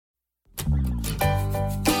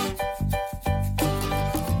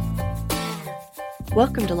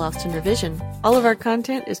Welcome to Lost in Revision. All of our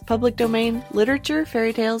content is public domain, literature,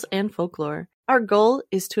 fairy tales, and folklore. Our goal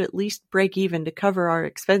is to at least break even to cover our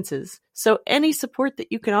expenses, so any support that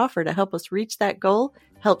you can offer to help us reach that goal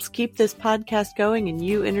helps keep this podcast going and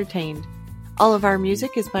you entertained. All of our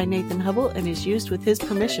music is by Nathan Hubble and is used with his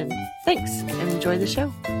permission. Thanks, and enjoy the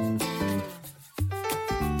show.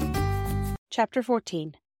 Chapter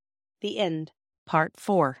 14. The End. Part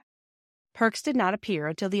 4. Perks did not appear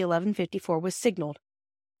until the 11:54 was signaled,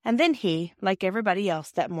 and then he, like everybody else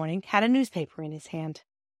that morning, had a newspaper in his hand.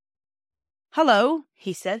 "Hello,"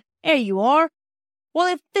 he said. "Here you are. Well,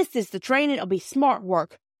 if this is the train, it'll be smart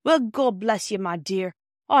work. Well, God bless you, my dear.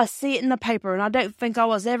 I see it in the paper, and I don't think I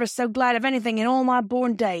was ever so glad of anything in all my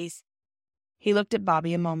born days." He looked at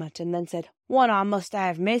Bobby a moment, and then said, "One I must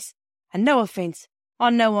have, miss, and no offence. I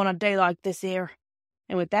know on a day like this here."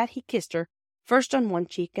 And with that he kissed her, first on one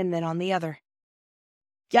cheek and then on the other.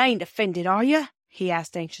 "You ain't offended, are you?" he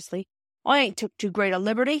asked anxiously. "I ain't took too great a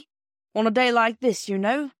liberty. On a day like this, you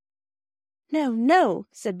know." No,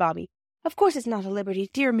 said Bobby. "Of course it's not a liberty,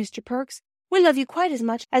 dear Mr. Perks. We love you quite as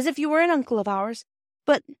much as if you were an uncle of ours.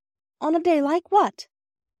 But on a day like what?"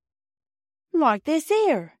 "Like this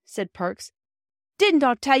here," said Perks. "Didn't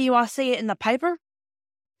I tell you I see it in the paper?"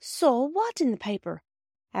 "Saw what in the paper?"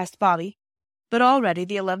 asked Bobby. But already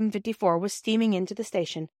the 11:54 was steaming into the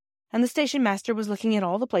station, and the station master was looking at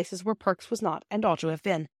all the places where Perks was not and ought to have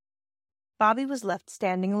been. Bobby was left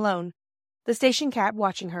standing alone, the station cat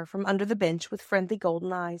watching her from under the bench with friendly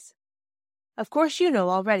golden eyes. Of course you know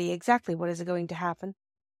already exactly what is going to happen.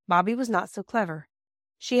 Bobby was not so clever.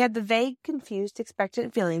 She had the vague, confused,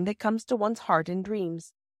 expectant feeling that comes to one's heart in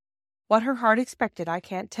dreams. What her heart expected I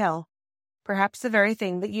can't tell. Perhaps the very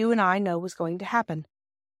thing that you and I know was going to happen.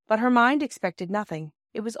 But her mind expected nothing.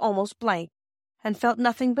 It was almost blank, and felt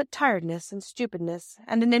nothing but tiredness and stupidness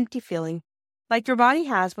and an empty feeling, like your body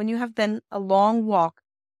has when you have been a long walk,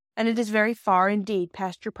 and it is very far indeed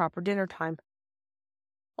past your proper dinner time.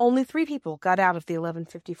 Only 3 people got out of the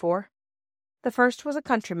 11:54. The first was a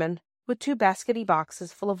countryman with 2 baskety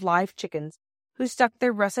boxes full of live chickens, who stuck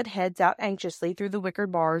their russet heads out anxiously through the wicker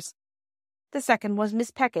bars. The second was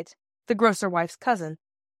Miss Peckett, the grocer wife's cousin,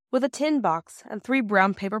 with a tin box and 3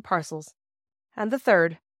 brown paper parcels. And the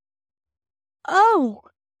third— "Oh,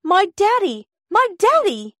 my daddy! My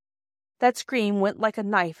daddy!" That scream went like a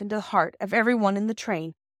knife into the heart of every one in the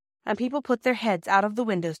train, and people put their heads out of the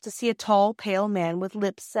windows to see a tall, pale man with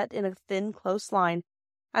lips set in a thin, close line,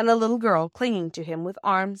 and a little girl clinging to him with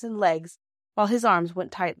arms and legs, while his arms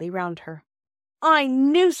went tightly round her. "I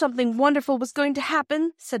knew something wonderful was going to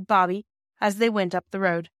happen," said Bobby, as they went up the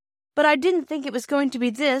road. "But I didn't think it was going to be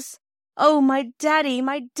this. Oh, my daddy,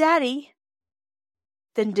 my daddy!"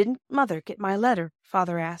 "Then didn't Mother get my letter?"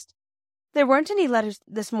 Father asked. "There weren't any letters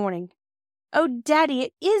this morning." "Oh, Daddy,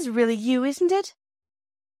 it is really you, isn't it?"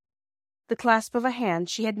 The clasp of a hand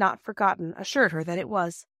she had not forgotten assured her that it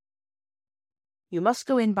was. "You must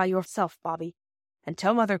go in by yourself, Bobby, and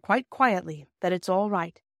tell Mother quite quietly that it's all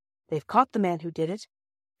right. They've caught the man who did it.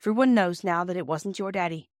 Everyone knows now that it wasn't your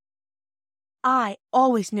daddy." "I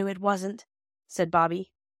always knew it wasn't," said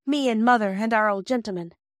Bobby. "Me and Mother and our old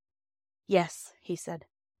gentleman." "Yes," he said.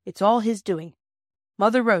 "It's all his doing.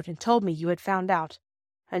 Mother wrote and told me you had found out,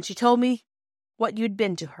 and she told me what you'd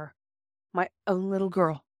been to her. My own little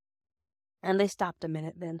girl." And they stopped a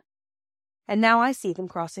minute then. And now I see them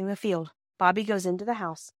crossing the field. Bobby goes into the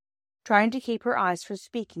house, trying to keep her eyes from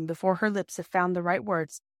speaking before her lips have found the right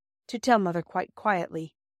words, to tell Mother quite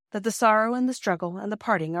quietly that the sorrow and the struggle and the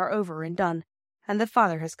parting are over and done, and that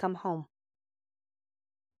Father has come home.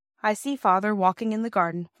 I see Father walking in the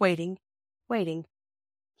garden, waiting.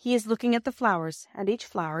 He is looking at the flowers, and each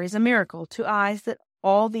flower is a miracle to eyes that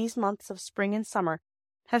all these months of spring and summer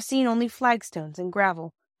have seen only flagstones and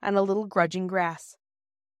gravel and a little grudging grass.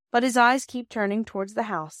 But his eyes keep turning towards the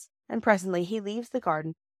house, and presently he leaves the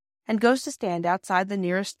garden and goes to stand outside the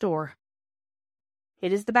nearest door.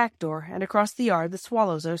 It is the back door, and across the yard the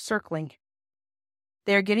swallows are circling.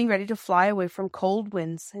 They are getting ready to fly away from cold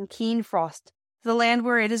winds and keen frost to the land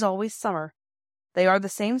where it is always summer. They are the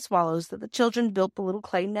same swallows that the children built the little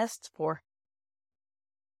clay nests for.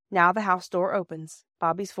 Now the house door opens.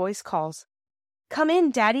 Bobby's voice calls, "Come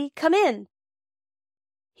in, Daddy, come in!"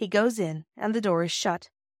 He goes in, and the door is shut.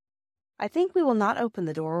 I think we will not open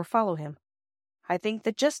the door or follow him. I think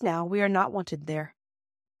that just now we are not wanted there.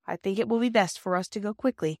 I think it will be best for us to go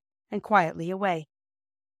quickly and quietly away.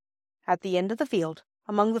 At the end of the field,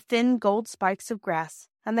 among the thin gold spikes of grass,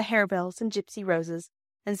 and the harebells and gypsy roses,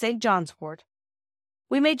 and St. John's wort,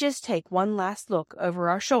 we may just take one last look over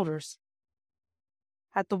our shoulders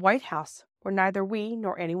at the White House, where neither we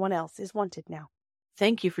nor anyone else is wanted now.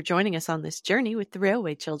 Thank you for joining us on this journey with the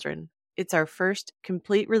Railway Children. It's our first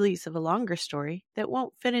complete release of a longer story that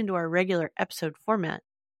won't fit into our regular episode format.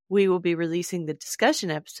 We will be releasing the discussion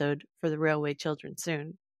episode for the Railway Children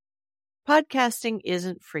soon. Podcasting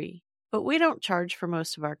isn't free, but we don't charge for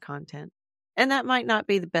most of our content. And that might not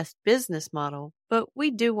be the best business model, but we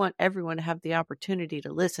do want everyone to have the opportunity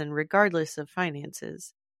to listen regardless of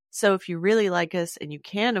finances. So if you really like us and you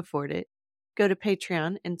can afford it, go to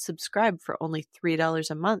Patreon and subscribe for only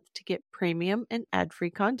 $3 a month to get premium and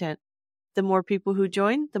ad-free content. The more people who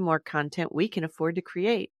join, the more content we can afford to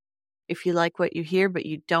create. If you like what you hear but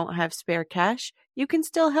you don't have spare cash, you can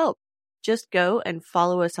still help. Just go and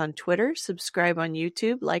follow us on Twitter, subscribe on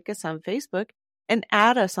YouTube, like us on Facebook, and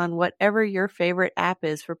add us on whatever your favorite app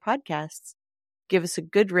is for podcasts. Give us a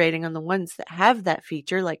good rating on the ones that have that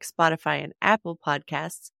feature like Spotify and Apple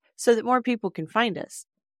Podcasts so that more people can find us.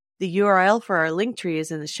 The URL for our Linktree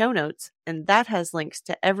is in the show notes, and that has links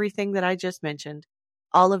to everything that I just mentioned.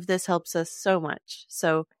 All of this helps us so much.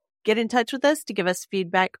 So get in touch with us to give us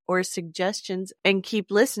feedback or suggestions, and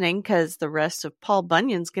keep listening because the rest of Paul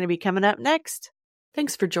Bunyan's going to be coming up next.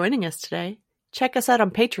 Thanks for joining us today. Check us out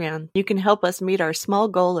on Patreon. You can help us meet our small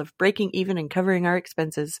goal of breaking even and covering our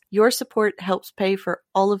expenses. Your support helps pay for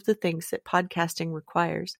all of the things that podcasting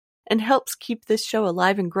requires and helps keep this show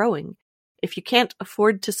alive and growing. If you can't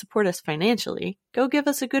afford to support us financially, go give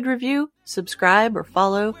us a good review, subscribe or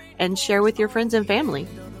follow, and share with your friends and family.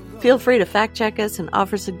 Feel free to fact check us and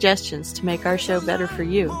offer suggestions to make our show better for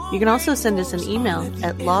you. You can also send us an email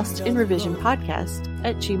at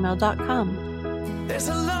lostinrevisionpodcast@gmail.com. There's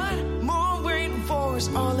a lot more waiting for us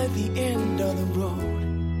all at the end of the road.